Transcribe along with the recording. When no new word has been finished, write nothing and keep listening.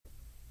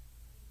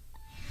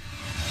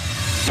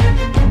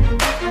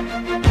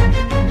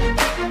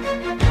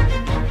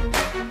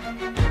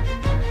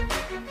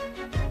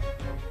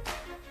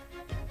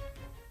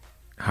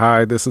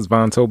Hi, this is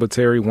Von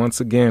Toba-Terry once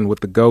again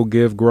with the Go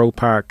Give Grow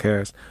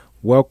podcast.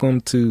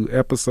 Welcome to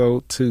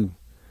episode 2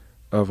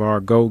 of our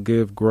Go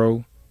Give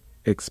Grow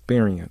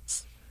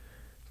experience.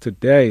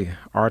 Today,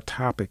 our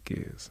topic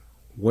is,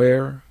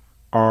 where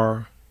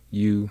are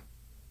you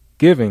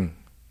giving?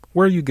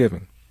 Where are you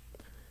giving?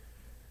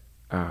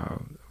 A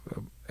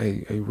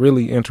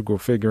really integral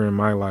figure in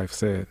my life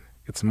said,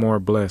 it's more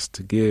blessed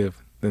to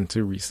give than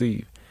to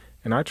receive.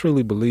 And I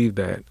truly believe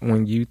that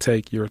when you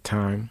take your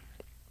time,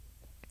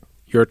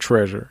 your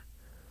treasure,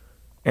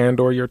 and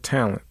or your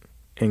talent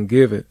and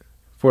give it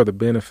for the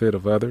benefit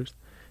of others,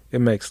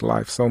 it makes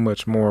life so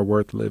much more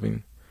worth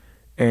living.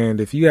 And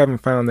if you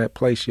haven't found that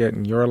place yet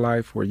in your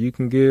life where you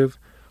can give,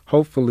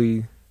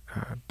 hopefully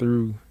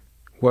through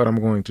what I'm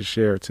going to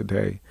share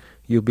today,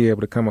 you'll be able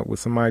to come up with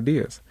some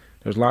ideas.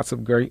 There's lots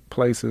of great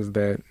places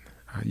that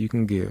you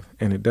can give,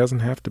 and it doesn't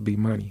have to be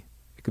money.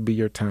 It could be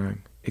your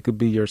time. It could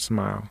be your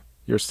smile,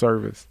 your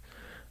service.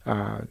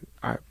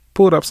 I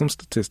pulled up some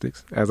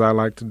statistics, as I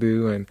like to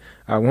do, and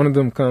one of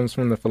them comes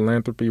from the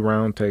Philanthropy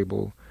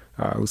Roundtable,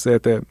 who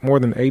said that more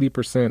than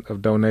 80%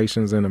 of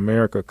donations in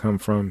America come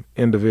from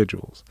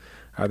individuals.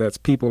 That's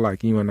people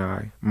like you and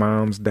I,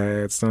 moms,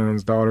 dads,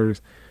 sons,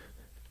 daughters,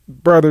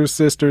 brothers,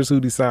 sisters who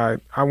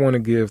decide, I want to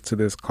give to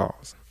this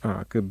cause.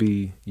 It could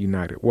be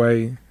United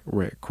Way,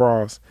 Red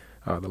Cross,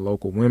 the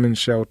local women's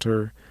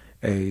shelter,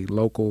 a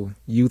local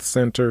youth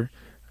center,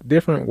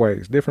 different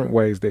ways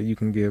that you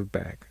can give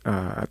back.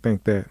 I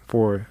think that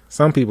for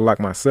some people like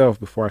myself,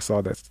 before I saw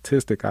that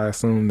statistic, I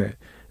assumed that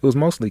it was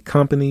mostly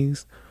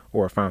companies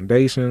or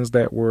foundations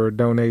that were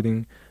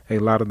donating a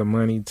lot of the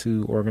money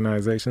to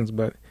organizations,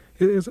 but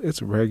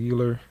it's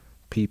regular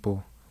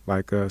people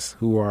like us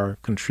who are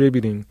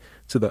contributing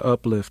to the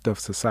uplift of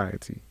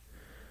society.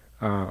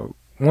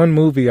 One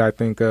movie I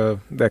think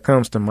of that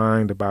comes to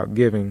mind about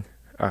giving,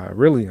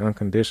 really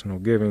unconditional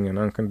giving and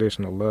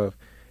unconditional love,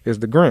 is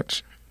The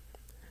Grinch.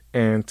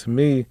 And to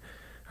me,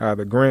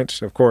 the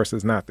Grinch, of course,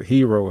 is not the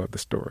hero of the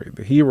story.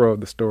 The hero of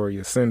the story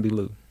is Cindy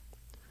Lou.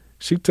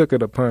 She took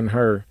it upon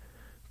her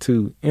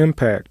to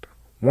impact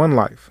one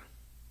life.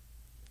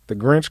 The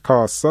Grinch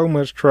caused so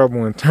much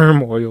trouble and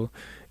turmoil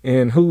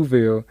in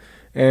Whoville,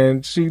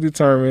 and she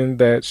determined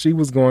that she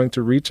was going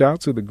to reach out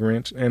to the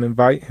Grinch and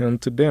invite him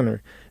to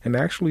dinner and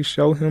actually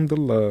show him the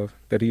love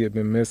that he had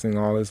been missing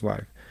all his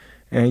life.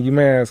 And you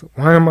may ask,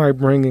 why am I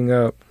bringing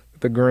up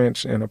the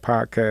Grinch in a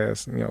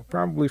podcast?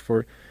 Probably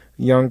for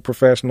young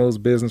professionals,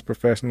 business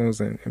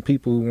professionals, and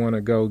people who want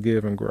to go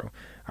give and grow.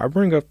 I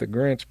bring up the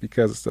Grinch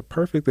because it's a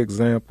perfect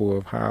example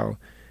of how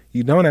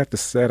you don't have to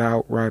set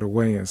out right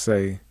away and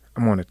say,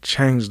 I'm going to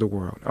change the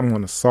world. I'm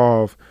going to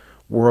solve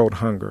world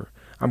hunger.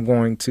 I'm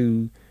going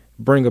to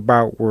bring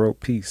about world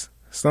peace.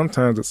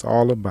 Sometimes it's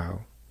all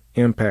about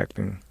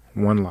impacting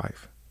one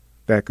life.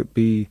 That could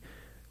be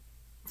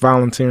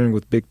volunteering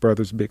with Big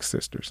Brothers Big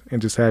Sisters and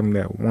just having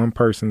that one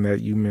person that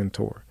you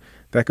mentor.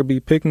 That could be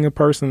picking a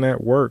person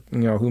at work,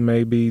 who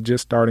may be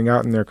just starting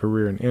out in their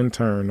career, an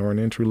intern or an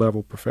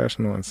entry-level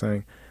professional, and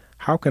saying,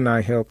 how can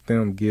I help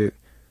them get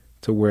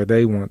to where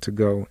they want to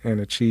go and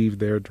achieve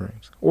their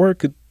dreams? Or it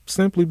could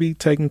simply be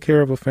taking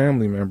care of a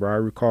family member. I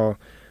recall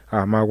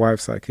my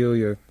wife,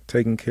 Sykelia,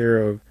 taking care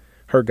of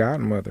her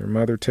godmother,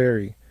 Mother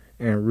Terry,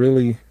 and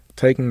really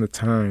taking the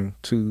time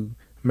to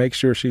make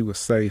sure she was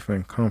safe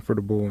and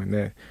comfortable and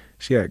that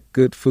she had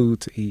good food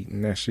to eat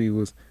and that she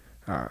was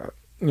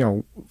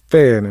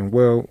fed and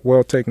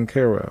well taken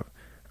care of.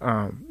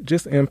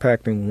 Just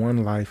impacting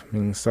one life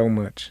means so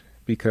much,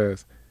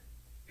 because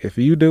if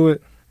you do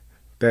it,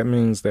 that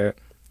means that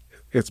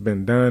it's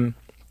been done.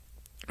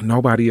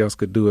 Nobody else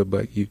could do it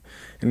but you.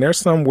 And there's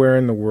somewhere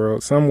in the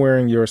world, somewhere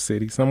in your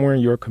city, somewhere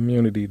in your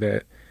community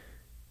that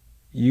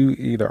you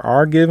either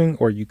are giving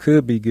or you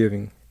could be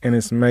giving, and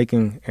it's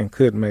making and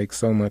could make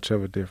so much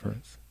of a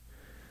difference.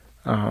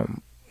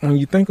 When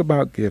you think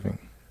about giving,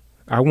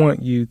 I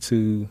want you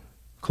to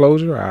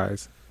close your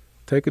eyes,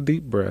 take a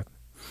deep breath,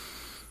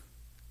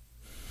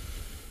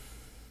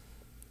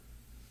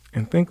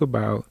 and think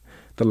about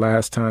the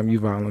last time you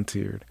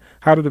volunteered.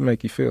 How did it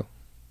make you feel?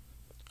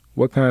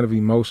 What kind of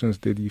emotions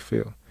did you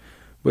feel?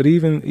 But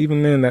even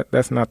then,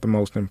 that's not the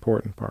most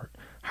important part.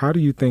 How do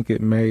you think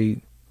it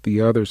made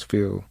the others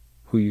feel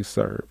who you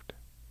served?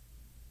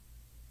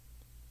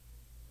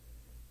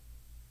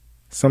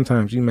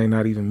 Sometimes you may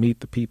not even meet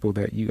the people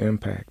that you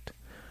impact.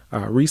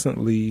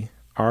 Recently,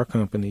 our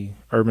company,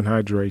 Urban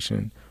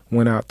Hydration,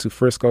 went out to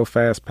Frisco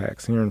Fast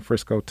Packs here in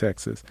Frisco,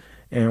 Texas,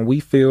 and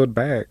we filled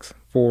bags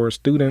for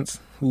students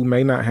who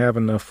may not have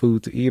enough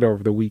food to eat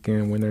over the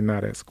weekend when they're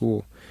not at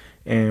school.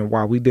 And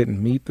while we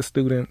didn't meet the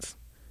students,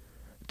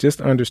 just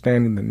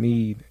understanding the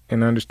need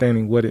and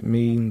understanding what it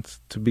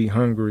means to be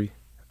hungry,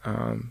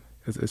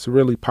 it's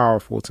really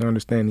powerful to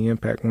understand the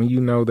impact when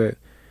you know that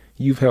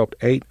you've helped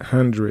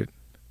 800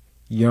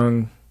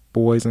 young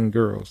boys and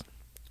girls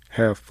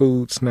have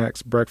food,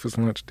 snacks, breakfast,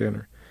 lunch,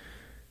 dinner.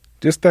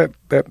 Just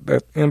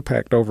that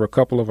impact over a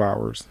couple of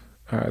hours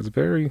is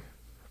very,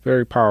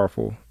 very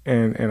powerful.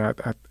 And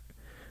I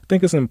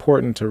think it's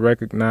important to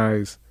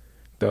recognize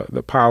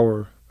the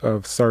power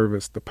of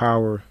service, the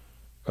power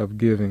of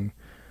giving.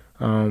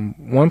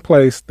 One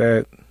place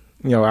that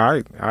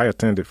I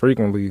attended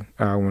frequently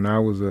when I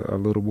was a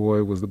little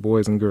boy was the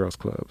Boys and Girls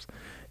Clubs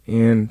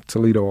in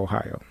Toledo,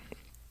 Ohio.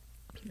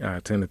 I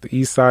attended the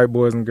East Side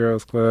Boys and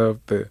Girls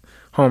Club, the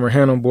Homer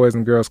Hannum Boys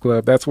and Girls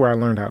Club. That's where I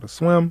learned how to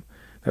swim.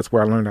 That's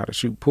where I learned how to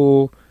shoot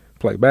pool,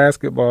 play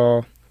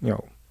basketball,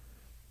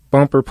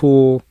 bumper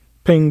pool,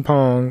 ping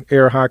pong,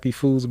 air hockey,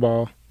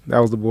 foosball. That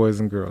was the Boys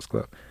and Girls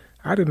Club.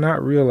 I did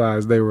not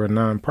realize they were a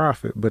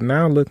nonprofit, but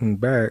now looking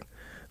back,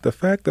 the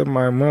fact that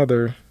my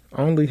mother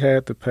only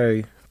had to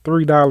pay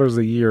 $3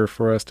 a year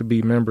for us to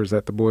be members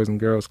at the Boys and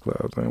Girls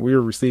Clubs, and we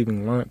were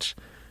receiving lunch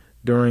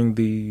during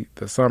the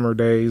summer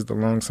days, the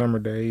long summer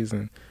days,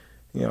 and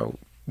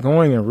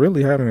going and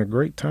really having a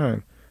great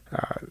time.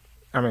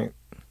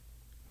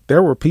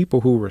 There were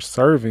people who were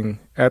serving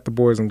at the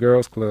Boys and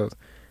Girls Clubs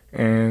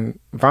and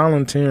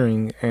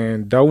volunteering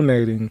and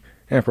donating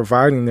and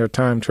providing their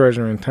time,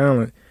 treasure, and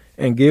talent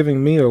and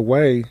giving me a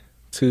way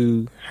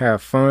to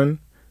have fun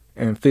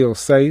and feel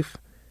safe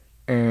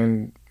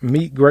and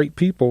meet great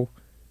people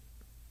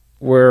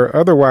where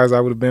otherwise I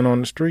would have been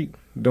on the street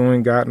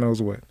doing God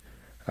knows what.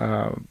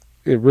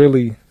 It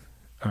really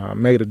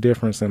made a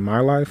difference in my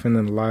life and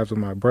in the lives of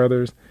my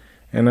brothers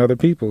and other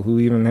people who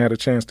even had a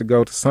chance to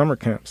go to summer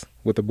camps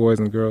with the Boys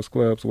and Girls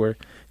Clubs where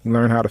you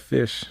learn how to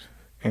fish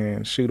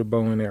and shoot a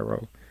bow and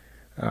arrow.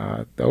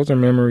 Those are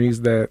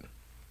memories that,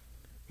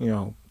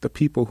 the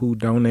people who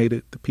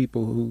donated, the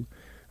people who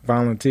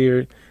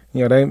volunteered,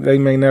 they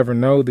may never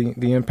know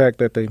the impact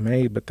that they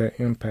made, but that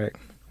impact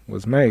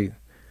was made.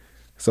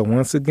 So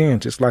once again,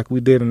 just like we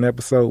did in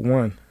episode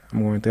 1,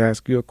 I'm going to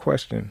ask you a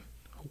question.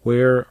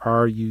 Where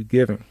are you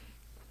giving?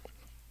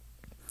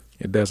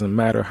 It doesn't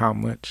matter how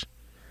much.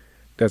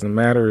 It doesn't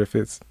matter if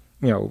it's,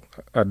 $1,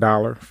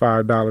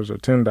 $5, or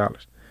 $10.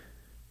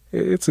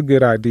 It's a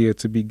good idea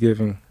to be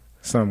giving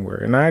somewhere.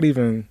 And I'd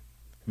even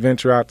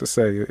venture out to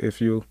say,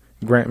 if you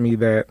grant me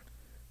that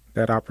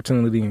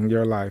opportunity in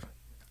your life,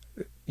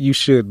 you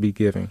should be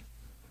giving.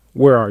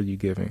 Where are you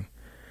giving?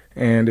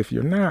 And if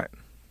you're not,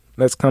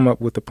 let's come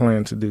up with a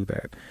plan to do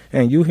that.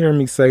 And you hear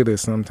me say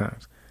this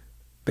sometimes.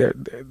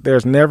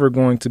 There's never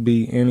going to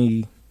be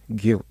any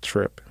guilt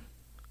trip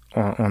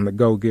on the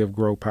Go Give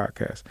Grow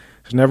podcast.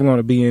 There's never going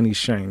to be any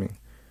shaming.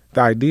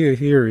 The idea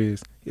here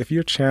is if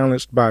you're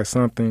challenged by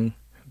something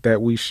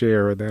that we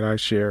share or that I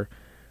share,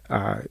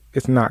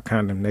 it's not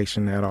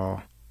condemnation at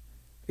all.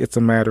 It's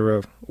a matter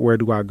of where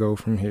do I go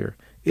from here?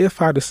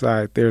 If I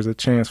decide there's a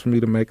chance for me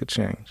to make a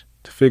change,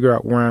 to figure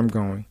out where I'm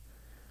going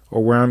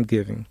or where I'm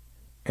giving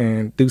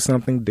and do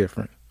something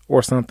different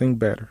or something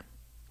better,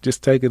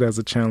 just take it as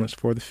a challenge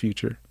for the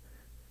future,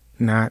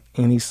 not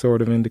any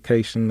sort of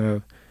indication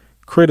of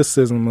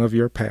criticism of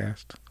your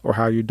past or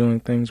how you're doing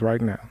things right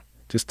now.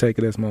 Just take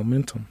it as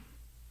momentum,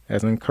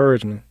 as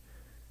encouragement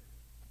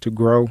to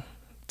grow,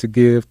 to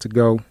give, to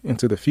go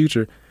into the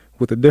future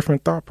with a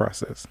different thought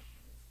process.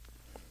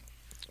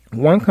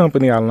 One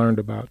company I learned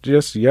about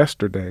just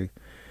yesterday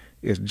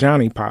is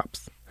Johnny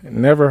Pops.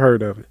 Never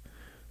heard of it,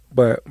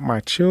 but my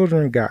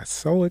children got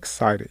so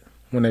excited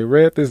when they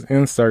read this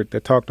insert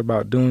that talked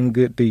about doing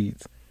good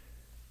deeds.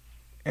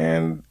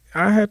 And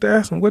I had to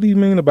ask them, what do you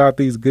mean about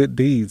these good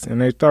deeds? And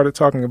they started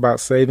talking about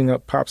saving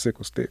up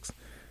popsicle sticks.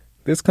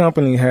 This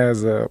company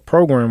has a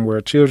program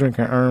where children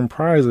can earn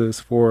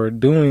prizes for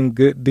doing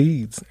good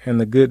deeds, and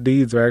the good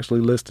deeds are actually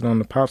listed on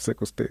the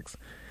popsicle sticks.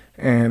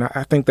 And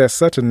I think that's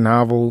such a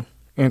novel,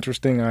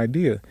 interesting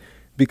idea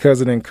because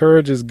it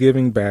encourages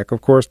giving back,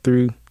 of course,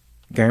 through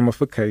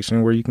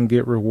gamification where you can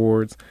get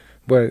rewards,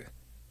 but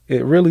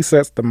it really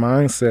sets the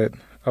mindset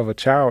of a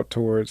child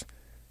towards,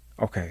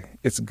 okay,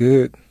 it's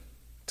good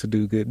to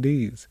do good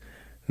deeds.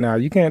 Now,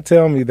 you can't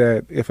tell me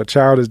that if a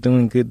child is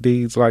doing good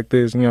deeds like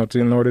this,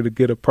 in order to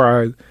get a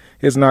prize,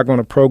 it's not going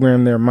to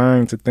program their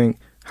mind to think,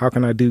 how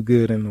can I do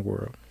good in the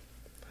world?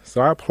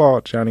 So I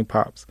applaud Johnny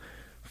Pops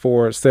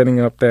for setting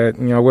up that,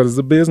 what is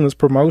a business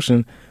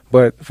promotion,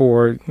 but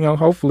for,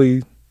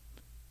 hopefully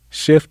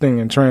shifting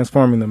and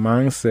transforming the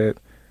mindset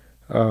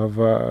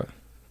of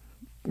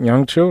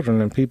young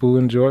children and people who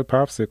enjoy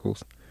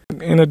popsicles.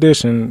 In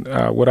addition,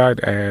 what I'd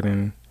add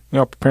in,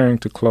 preparing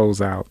to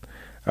close out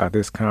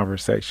this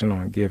conversation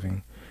on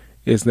giving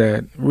is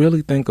that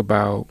really think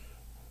about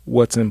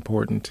what's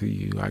important to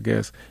you. I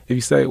guess if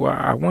you say, well,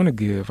 I want to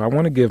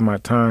give my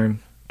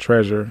time,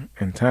 treasure,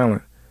 and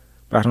talent,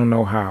 but I don't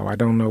know how. I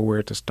don't know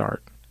where to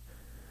start.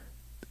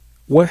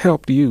 What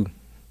helped you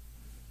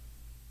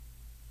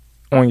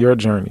on your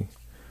journey?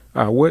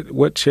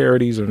 What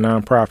charities or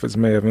nonprofits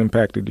may have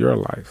impacted your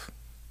life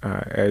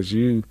as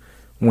you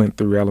went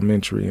through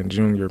elementary and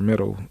junior,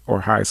 middle,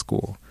 or high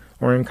school,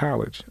 or in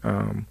college?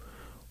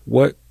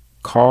 What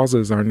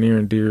causes are near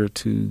and dear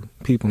to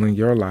people in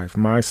your life?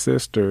 My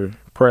sister,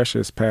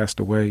 Precious, passed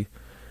away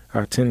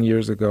 10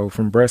 years ago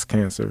from breast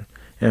cancer,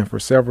 and for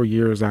several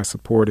years I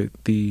supported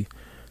the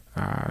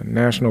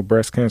National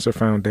Breast Cancer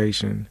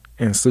Foundation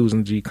and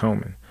Susan G.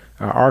 Komen.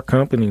 Our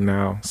company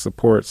now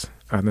supports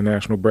the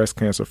National Breast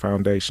Cancer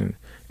Foundation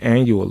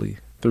annually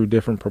through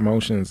different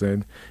promotions,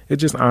 and it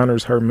just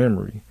honors her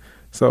memory.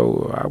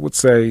 So I would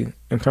say,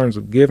 in terms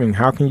of giving,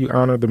 how can you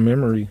honor the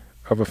memory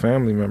of a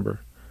family member?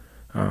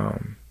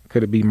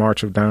 Could it be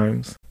March of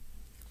Dimes?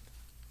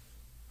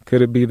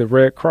 Could it be the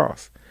Red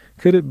Cross?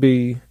 Could it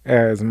be,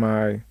 as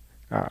my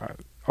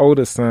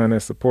oldest son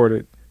has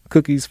supported,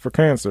 Cookies for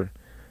Cancer?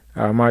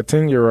 My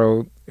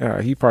 10-year-old,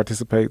 he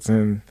participates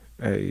in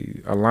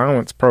a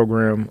allowance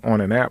program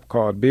on an app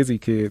called Busy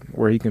Kid,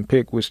 where he can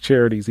pick which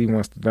charities he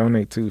wants to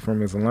donate to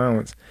from his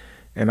allowance.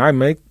 And I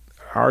make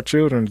our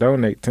children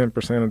donate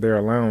 10% of their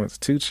allowance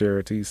to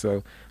charities.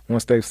 So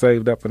once they've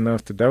saved up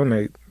enough to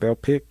donate, they'll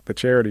pick the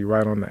charity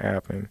right on the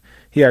app. And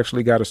he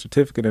actually got a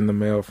certificate in the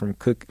mail from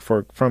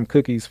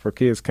Cookies for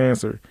Kids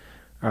Cancer,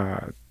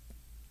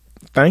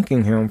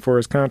 thanking him for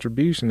his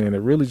contribution. And it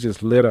really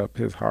just lit up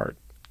his heart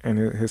and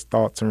his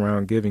thoughts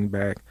around giving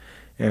back.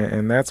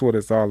 And that's what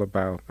it's all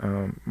about.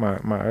 My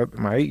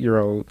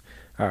 8-year-old,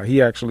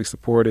 he actually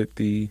supported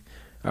the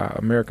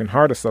American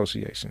Heart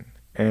Association.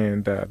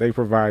 And they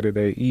provided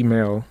an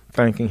email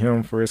thanking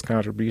him for his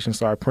contribution.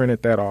 So I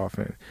printed that off,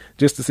 and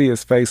just to see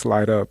his face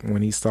light up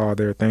when he saw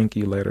their thank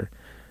you letter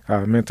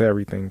meant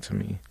everything to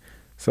me.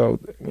 So,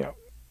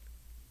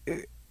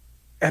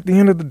 at the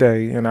end of the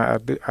day, and I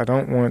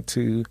don't want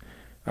to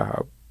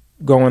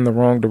go in the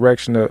wrong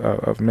direction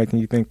of making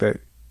you think that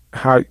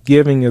how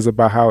giving is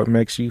about how it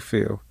makes you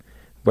feel,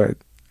 but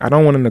I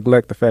don't want to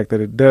neglect the fact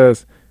that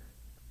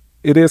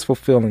it is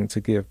fulfilling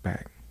to give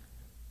back.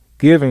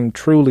 Giving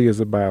truly is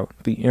about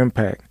the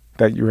impact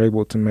that you're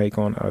able to make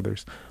on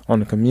others, on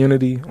the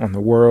community, on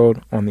the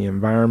world, on the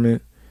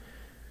environment,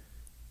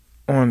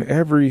 on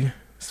every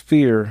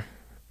sphere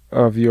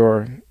of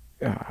your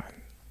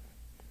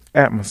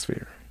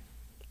atmosphere.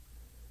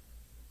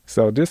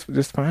 So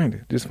just find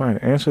it. Just find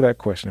it. Answer that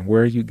question.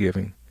 Where are you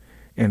giving?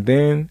 And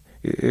then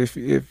if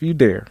you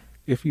dare,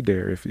 if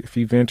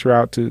you venture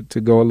out to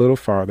go a little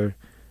farther,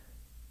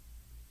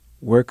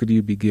 where could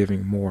you be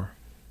giving more?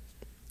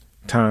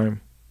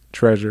 Time,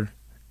 treasure,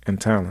 and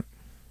talent.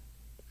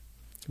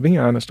 Be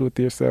honest with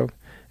yourself.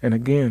 And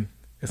again,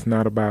 it's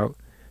not about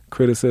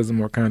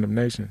criticism or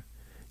condemnation.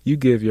 You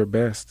give your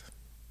best.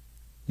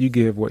 You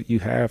give what you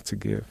have to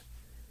give.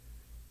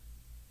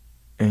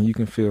 And you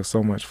can feel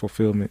so much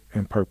fulfillment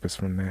and purpose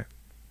from that.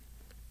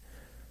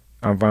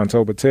 I'm Von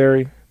Toba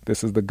Terry.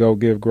 This is the Go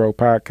Give Grow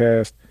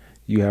podcast.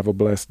 You have a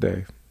blessed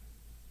day.